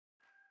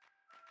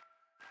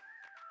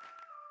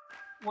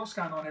What's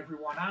going on,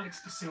 everyone?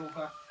 Alex De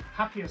Silva,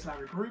 Happy as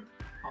Larry Group.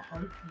 I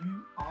hope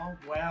you are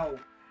well,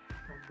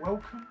 and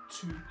welcome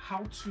to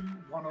How To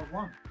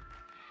 101.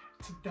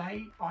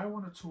 Today I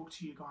want to talk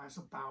to you guys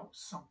about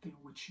something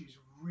which is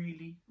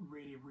really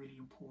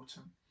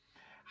important: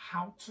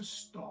 how to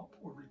stop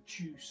or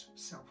reduce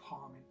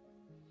self-harming.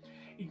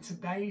 In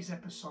today's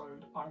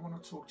episode, I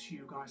want to talk to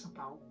you guys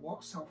about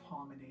what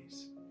self-harming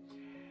is,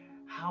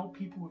 how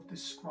people have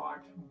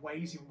described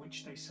ways in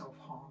which they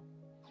self-harm,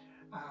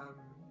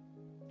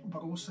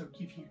 but also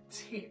give you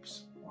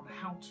tips on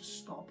how to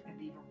stop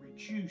and even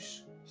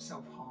reduce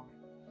self-harming.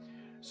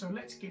 So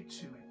let's get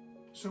to it.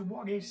 So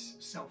what is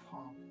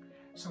self-harm?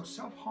 So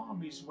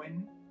self-harm is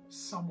when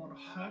someone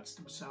hurts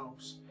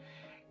themselves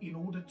in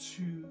order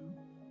to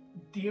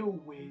deal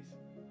with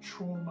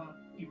trauma,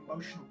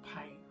 emotional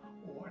pain,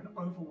 or an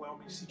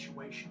overwhelming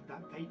situation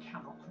that they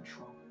cannot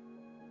control.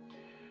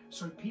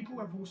 So people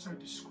have also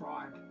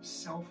described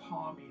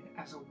self-harming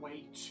as a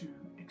way to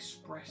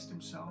express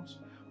themselves.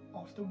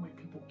 Often when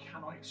people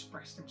cannot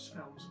express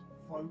themselves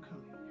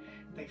vocally,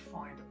 they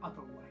find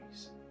other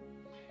ways.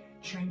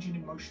 Changing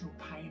emotional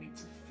pain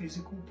into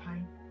physical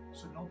pain,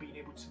 so not being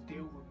able to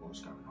deal with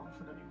what's going on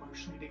for them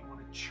emotionally, they want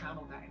to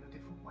channel that in a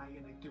different way,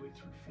 and they do it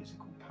through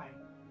physical pain.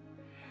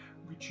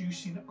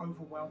 Reducing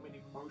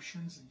overwhelming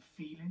emotions and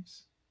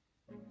feelings.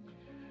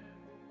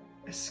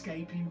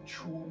 Escaping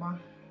trauma,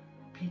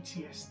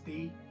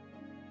 PTSD.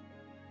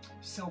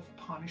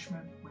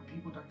 Self-punishment, when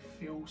people don't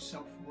feel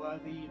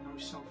self-worthy, no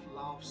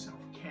self-love,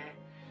 self-care,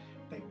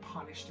 they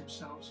punish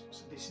themselves.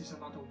 So this is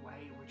another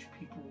way in which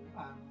people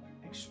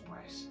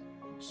express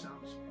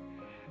themselves.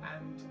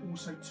 And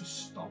also to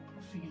stop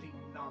feeling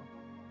numb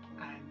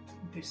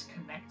and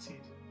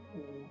disconnected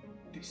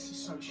or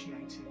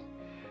disassociated.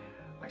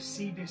 I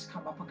see this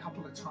come up a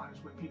couple of times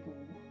where people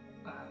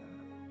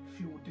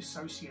feel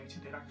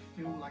dissociated. They don't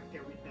feel like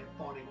they're in their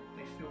body.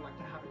 They feel like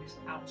they're having this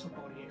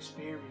out-of-body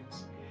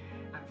experience.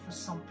 And for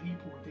some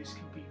people, this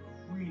can be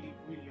really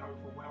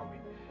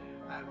overwhelming.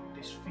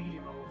 This feeling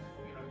of,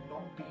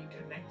 not being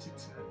connected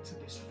to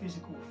this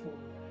physical form.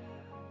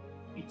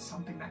 It's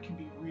something that can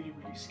be really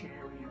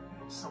scary,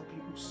 and some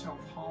people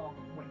self-harm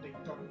when they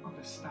don't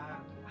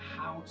understand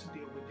how to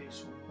deal with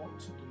this or what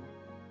to do.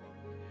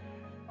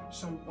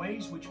 So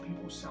ways which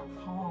people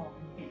self-harm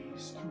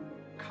is through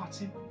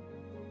cutting.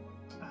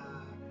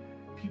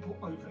 People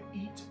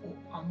overeat or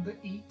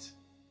undereat,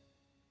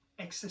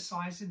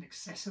 exercising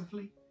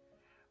excessively,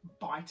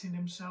 biting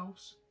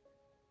themselves,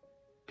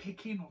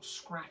 picking or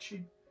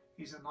scratching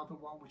is another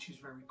one which is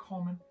very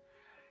common,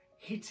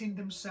 hitting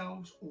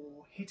themselves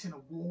or hitting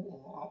a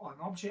wall or an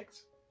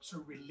object,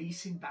 so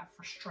releasing that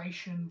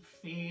frustration,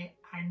 fear,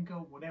 anger,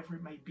 whatever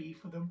it may be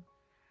for them.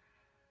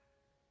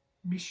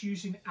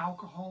 Misusing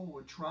alcohol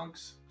or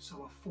drugs,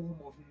 so a form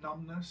of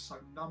numbness, so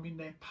numbing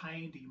their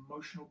pain, the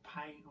emotional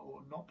pain, or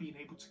not being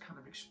able to kind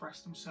of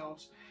express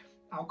themselves.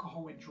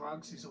 Alcohol and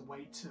drugs is a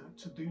way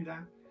to do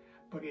that,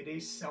 but it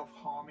is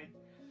self-harming.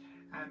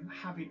 And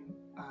having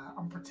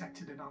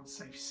unprotected and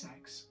unsafe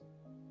sex.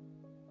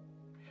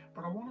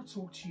 But I want to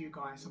talk to you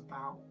guys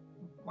about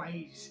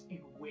ways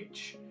in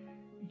which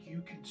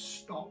you can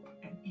stop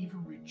and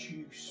even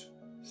reduce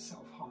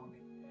self-harming.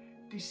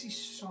 This is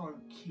so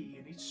key,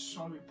 and it's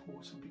so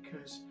important,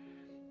 because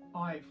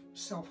I've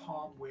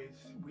self-harmed with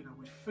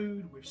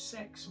food, with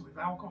sex, with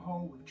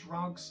alcohol, with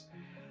drugs,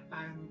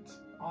 and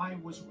I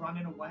was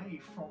running away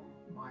from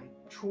my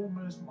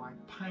traumas, my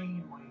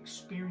pain, my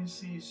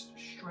experiences,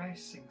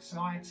 stress,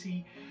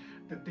 anxiety,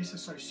 the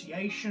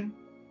disassociation,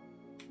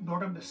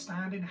 not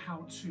understanding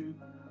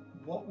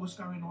what was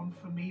going on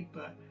for me,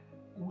 but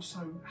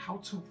also how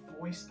to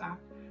voice that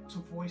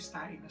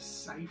in a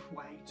safe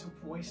way, to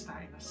voice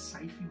that in a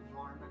safe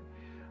environment,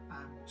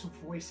 to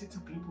voice it to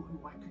people who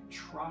I could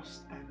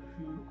trust and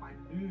who I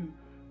knew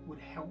would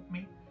help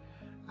me.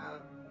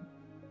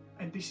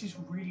 And this is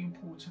really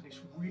important.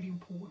 It's really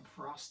important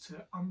for us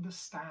to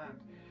understand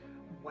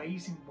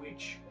ways in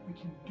which we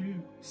can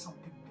do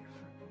something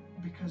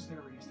different, because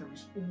there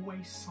is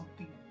always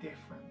something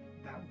different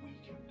that we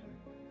can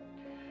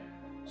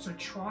do. So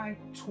try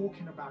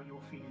talking about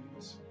your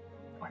feelings.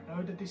 I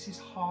know that this is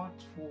hard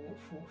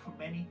for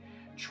many,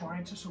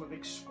 trying to sort of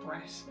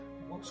express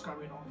what's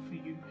going on for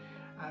you,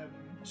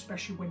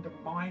 especially when the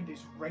mind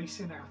is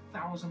racing at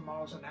 1,000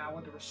 miles an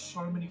hour. There are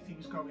so many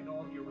things going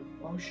on. Your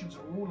emotions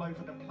are all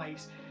over the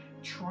place.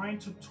 Trying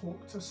to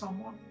talk to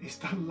someone is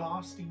the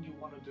last thing you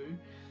want to do.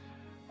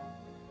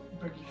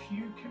 But if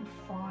you can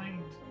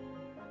find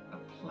a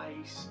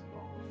place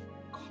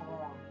of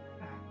calm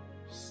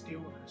and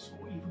stillness,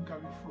 or even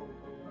going for a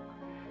walk,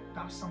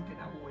 that's something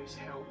that always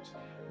helped,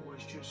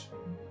 was just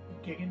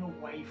getting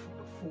away from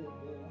the four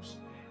walls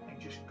and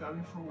just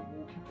going for a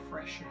walk in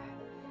fresh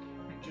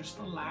air, and just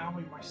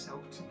allowing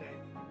myself to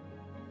then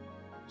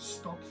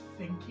stop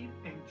thinking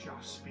and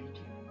just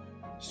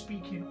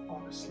speaking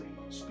honestly,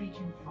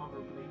 speaking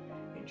vulnerably,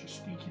 and just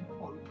speaking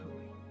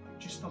openly,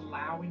 just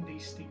allowing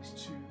these things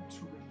to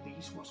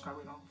release what's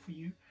going on for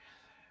you.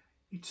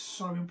 It's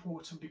so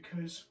important,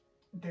 because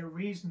there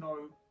is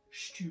no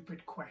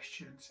stupid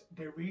questions.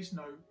 There is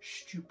no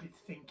stupid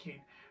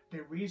thinking.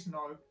 There is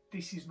no,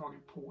 this is not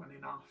important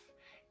enough.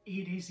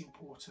 It is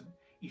important.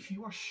 If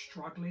you are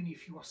struggling,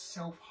 if you are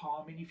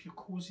self-harming, if you're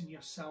causing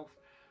yourself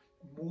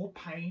more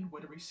pain,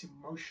 whether it's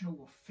emotional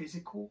or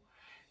physical,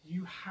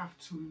 you have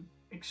to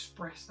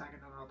express that in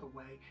another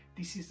way.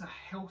 This is a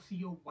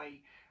healthier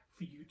way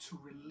for you to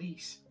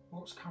release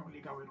what's currently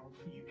going on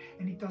for you.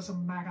 And it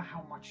doesn't matter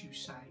how much you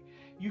say.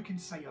 You can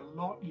say a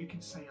lot, you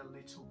can say a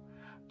little.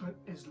 But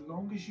as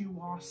long as you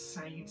are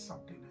saying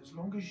something, as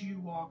long as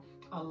you are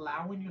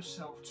allowing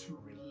yourself to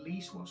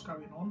release what's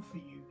going on for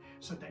you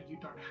so that you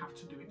don't have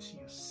to do it to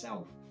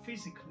yourself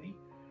physically,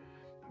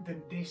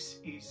 then this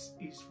is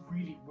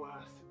really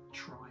worth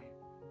trying.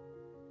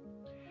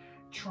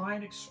 Try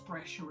and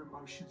express your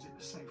emotions in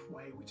a safe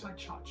way, which I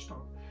touched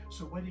on.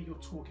 So whether you're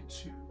talking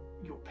to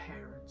your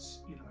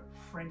parents,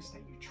 friends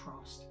that you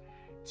trust,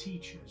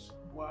 teachers,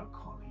 work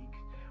colleague,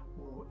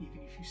 or even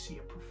if you see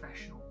a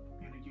professional,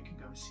 you can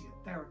go and see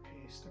a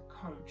therapist, a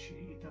coach,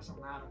 it doesn't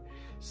matter.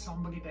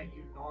 Somebody that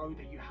you know,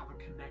 that you have a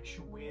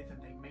connection with,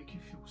 and they make you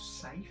feel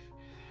safe,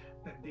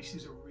 then this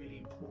is a really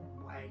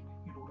important way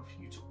in order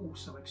for you to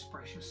also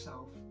express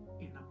yourself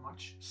in a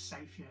much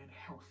safer and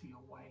healthier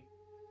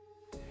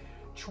way.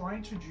 Try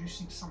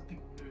introducing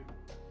something new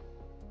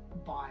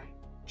by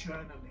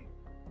journaling,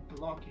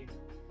 blogging,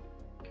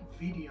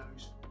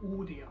 videos,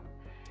 audio.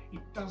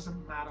 It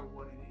doesn't matter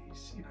what it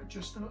is,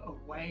 just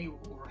a way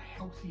or a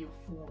healthier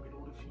form in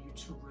order for you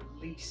to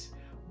release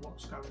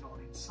what's going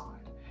on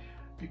inside.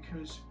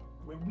 Because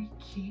when we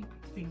keep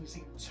things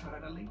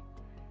internally,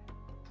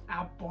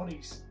 our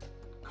bodies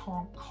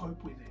can't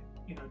cope with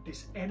it.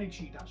 This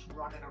energy that's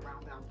running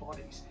around our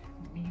bodies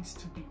needs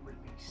to be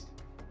released.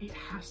 It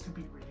has to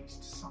be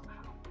released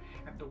somehow.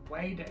 And the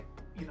way that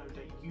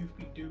that you've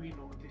been doing,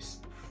 or this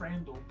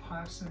friend or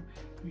person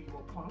who you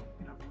are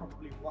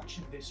probably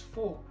watching this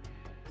for,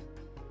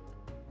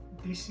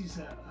 this is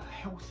a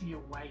healthier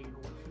way in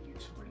order for you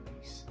to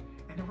release.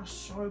 And there are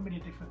so many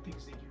different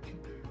things that you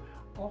can do.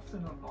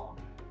 Often or not,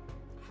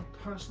 from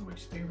personal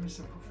experience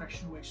and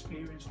professional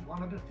experience,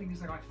 one of the things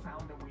that I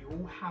found that we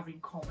all have in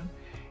common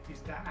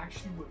is that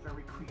actually we're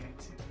very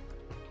creative.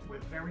 We're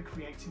very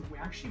creative. We're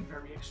actually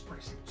very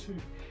expressive too.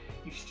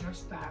 It's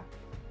just that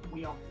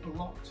we are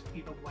blocked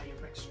in a way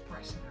of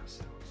expressing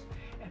ourselves.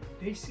 And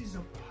this is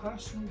a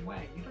personal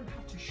way. You don't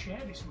have to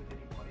share this with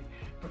anybody,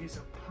 but it's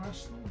a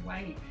personal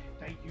way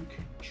that you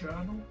can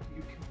journal,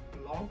 you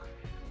can blog,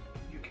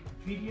 you can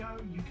video,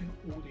 you can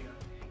audio,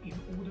 in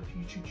order for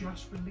you to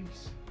just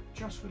release.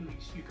 Just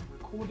release. You can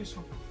record this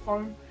on your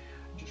phone,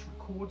 just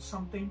record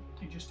something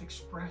and just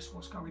express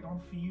what's going on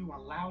for you.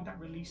 Allow that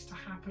release to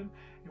happen.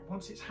 And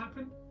once it's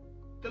happened,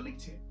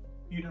 delete it.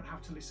 You don't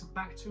have to listen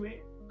back to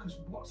it, because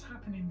what's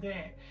happening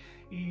there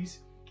is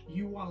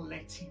you are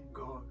letting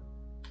go.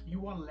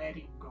 You are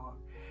letting go.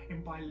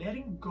 And by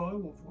letting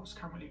go of what's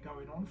currently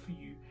going on for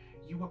you,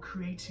 you are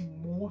creating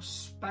more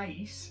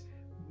space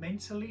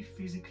mentally,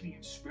 physically,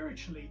 and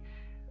spiritually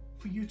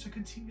for you to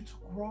continue to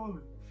grow,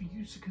 for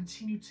you to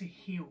continue to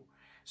heal.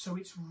 So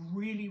it's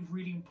really,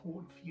 really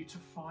important for you to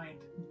find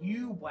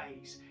new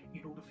ways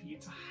in order for you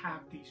to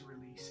have these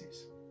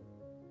releases.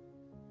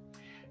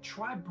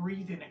 Try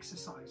breathing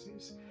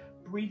exercises.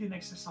 Breathing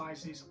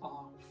exercises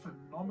are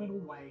phenomenal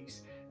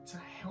ways to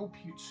help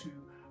you to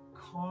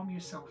calm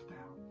yourself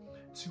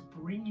down, to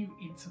bring you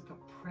into the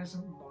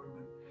present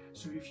moment.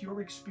 So if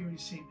you're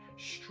experiencing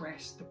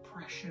stress,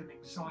 depression,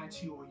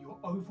 anxiety, or you're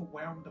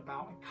overwhelmed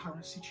about a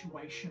current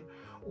situation,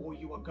 or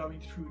you are going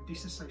through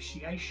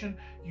disassociation,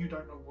 you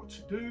don't know what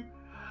to do,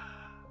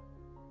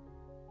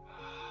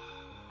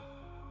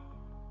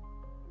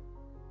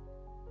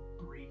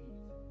 breathe.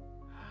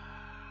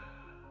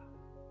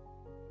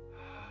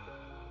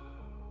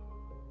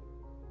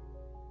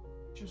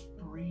 Just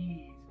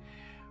breathe.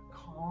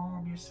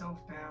 Calm yourself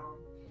down,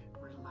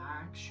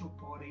 relax your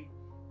body,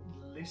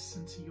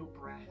 listen to your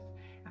breath,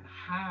 and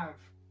have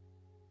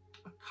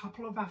a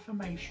couple of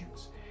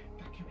affirmations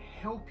that can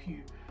help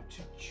you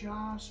to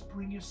just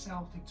bring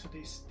yourself into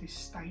this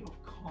state of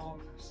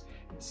calmness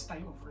and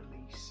state of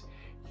release.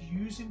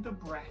 Using the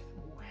breath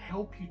will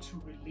help you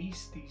to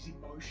release these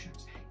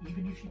emotions,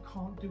 even if you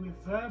can't do it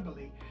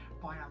verbally,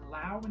 by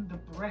allowing the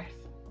breath,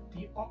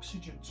 the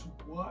oxygen,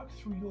 to work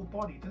through your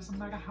body. It doesn't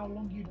matter how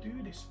long you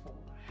do this for.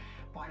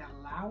 By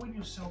allowing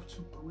yourself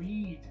to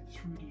breathe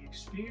through the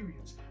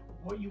experience,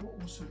 what you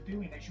are also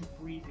doing as you're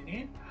breathing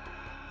in,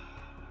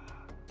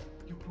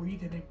 you're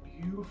breathing in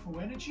beautiful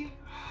energy.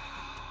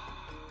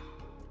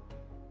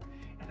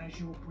 And as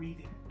you're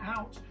breathing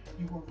out,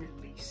 you are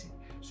releasing.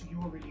 So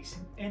you are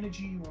releasing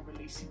energy, you are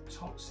releasing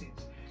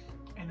toxins.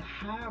 And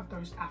have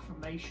those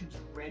affirmations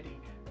ready.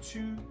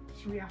 2,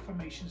 3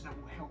 affirmations that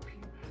will help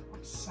you.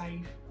 I'm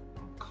safe,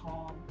 I'm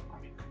calm,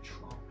 I'm in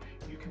control.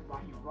 You can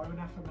write your own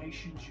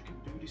affirmations, you can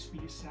do this for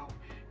yourself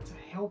to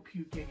help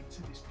you get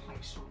into this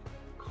place of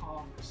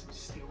calmness and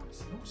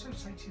stillness. And also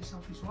say to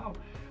yourself as well,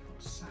 I'm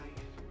safe,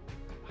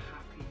 I'm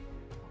happy,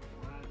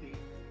 I'm worthy,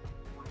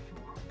 and I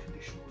feel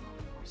unconditional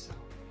love for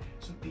myself.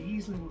 So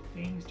these little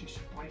things, just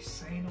by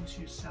saying them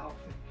to yourself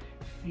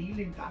and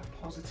feeling that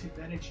positive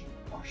energy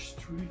wash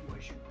through you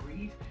as you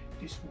breathe,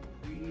 this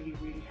will really,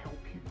 really help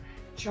you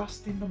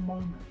just in the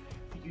moment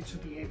for you to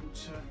be able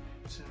to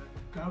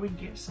go and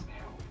get some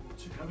help, or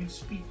to go and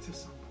speak to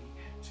somebody,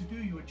 to do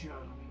your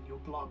journaling, your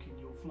blogging,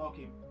 your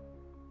vlogging,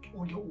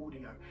 or your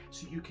audio,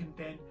 so you can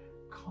then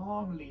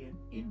calmly and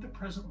in the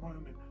present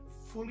moment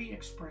fully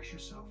express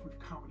yourself with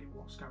currently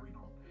what's going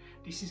on.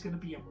 This is going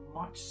to be a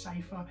much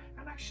safer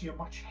and actually a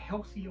much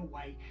healthier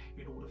way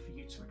in order for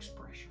you to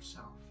express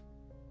yourself.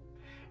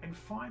 And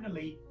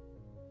finally,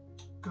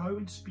 go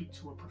and speak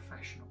to a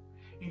professional.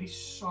 It is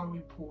so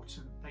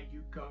important that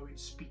you go and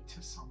speak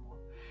to someone.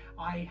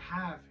 I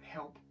have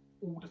help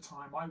all the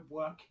time. I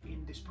work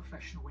in this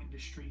professional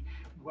industry,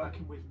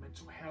 working with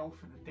mental health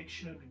and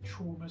addiction and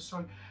trauma.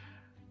 So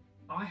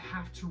I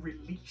have to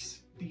release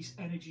these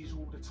energies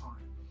all the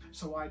time.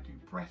 So I do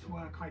breath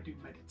work, I do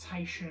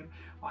meditation,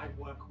 I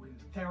work with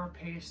a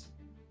therapist,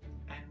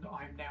 and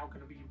I'm now going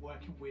to be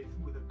working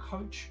with a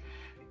coach.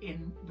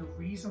 And the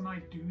reason I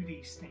do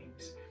these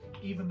things,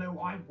 even though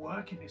I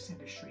work in this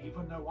industry,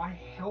 even though I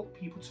help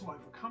people to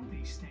overcome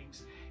these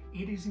things,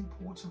 it is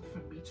important for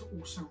me to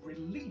also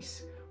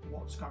release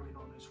what's going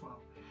on as well.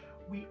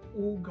 We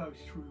all go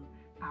through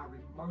our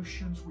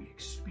emotions, we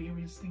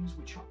experience things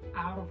which are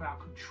out of our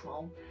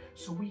control,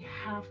 so we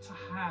have to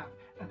have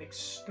an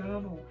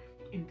external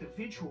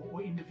individual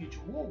or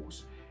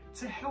individuals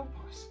to help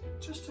us,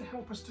 just to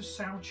help us to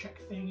sound check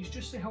things,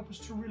 just to help us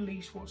to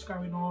release what's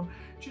going on,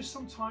 just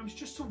sometimes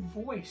just to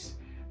voice,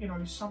 you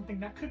know, something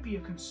that could be a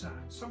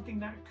concern, something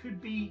that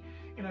could be,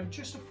 you know,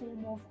 just a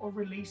form of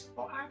release,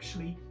 or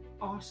actually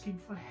asking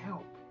for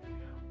help.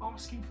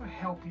 Asking for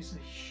help is a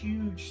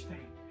huge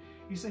thing.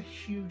 Is a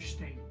huge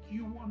thing.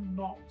 You are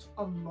not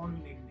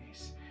alone in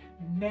this.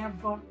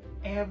 Never,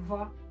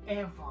 ever,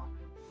 ever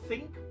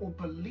think or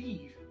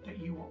believe that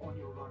you are on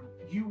your own.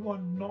 You are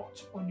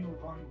not on your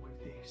own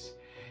with this.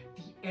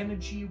 The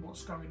energy,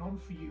 what's going on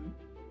for you,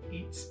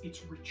 it's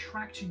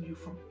retracting you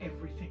from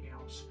everything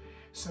else.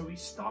 So it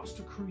starts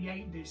to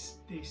create this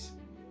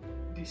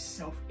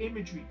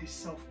self-imagery, this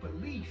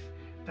self-belief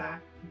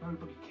that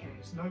nobody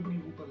cares, nobody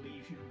will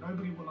believe you,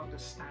 nobody will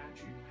understand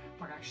you,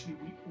 but actually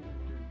we all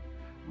do.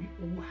 We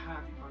all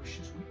have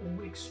emotions, we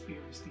all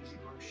experience these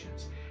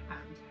emotions,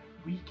 and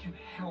we can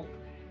help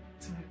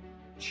to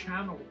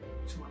channel,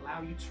 to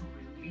allow you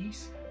to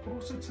release, but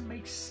also to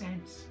make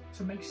sense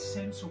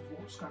of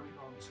what's going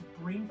on, to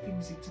bring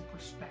things into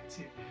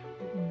perspective,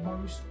 but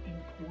most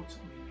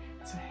importantly,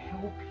 to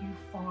help you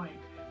find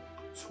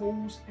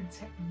tools and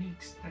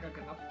techniques that are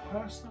going to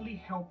personally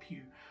help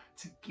you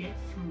to get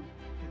through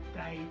the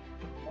day,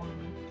 the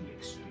moment, the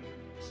experience.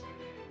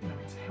 You know,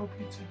 to help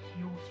you to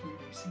heal through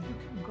this, and you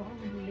can go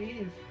and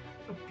live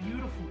a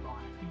beautiful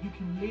life, that you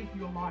can live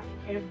your life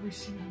every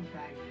single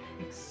day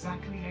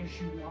exactly as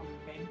you are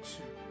meant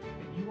to.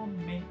 And you are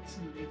meant to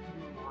live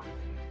your life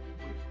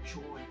with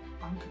joy,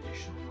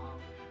 unconditional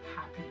love,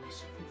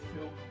 happiness,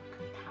 fulfillment,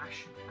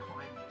 compassion,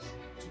 kindness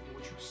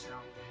towards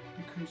yourself,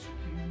 because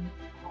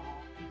you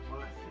are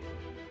worth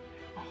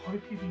it. I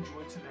hope you've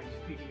enjoyed today's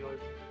video.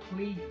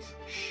 Please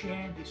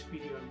share this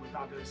video with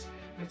others.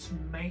 Let's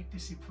make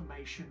this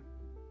information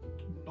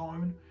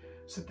known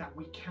so that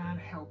we can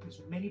help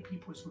as many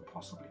people as we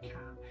possibly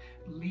can.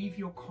 Leave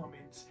your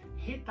comments,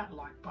 hit that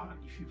like button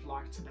if you've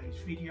liked today's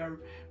video.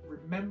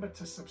 Remember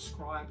to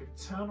subscribe and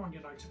turn on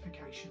your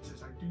notifications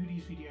as I do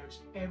these videos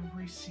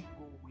every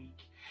single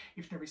week.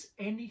 If there is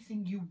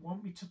anything you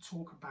want me to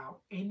talk about,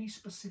 any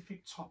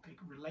specific topic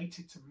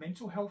related to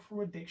mental health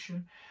or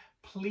addiction,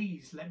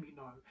 please let me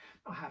know.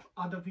 I have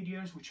other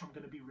videos which I'm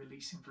going to be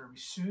releasing very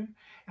soon,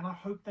 and I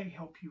hope they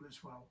help you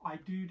as well. I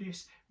do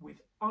this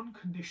with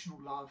unconditional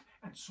love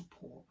and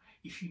support.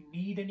 If you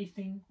need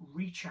anything,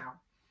 reach out.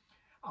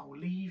 I'll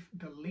leave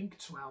the link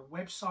to our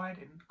website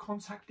and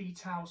contact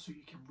details so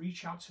you can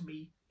reach out to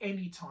me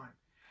anytime.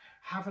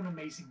 Have an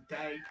amazing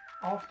day,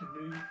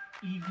 afternoon,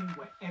 evening,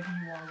 wherever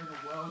you are in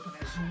the world, and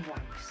as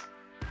always,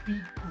 be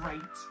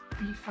great,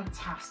 be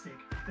fantastic,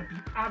 and be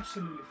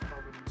absolutely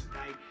phenomenal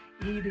today.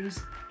 It is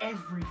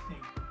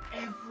everything,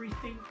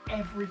 everything,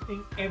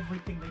 everything,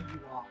 everything that you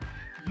are.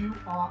 You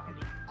are an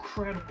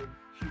incredible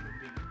human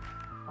being.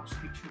 I'll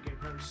speak to you again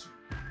very soon.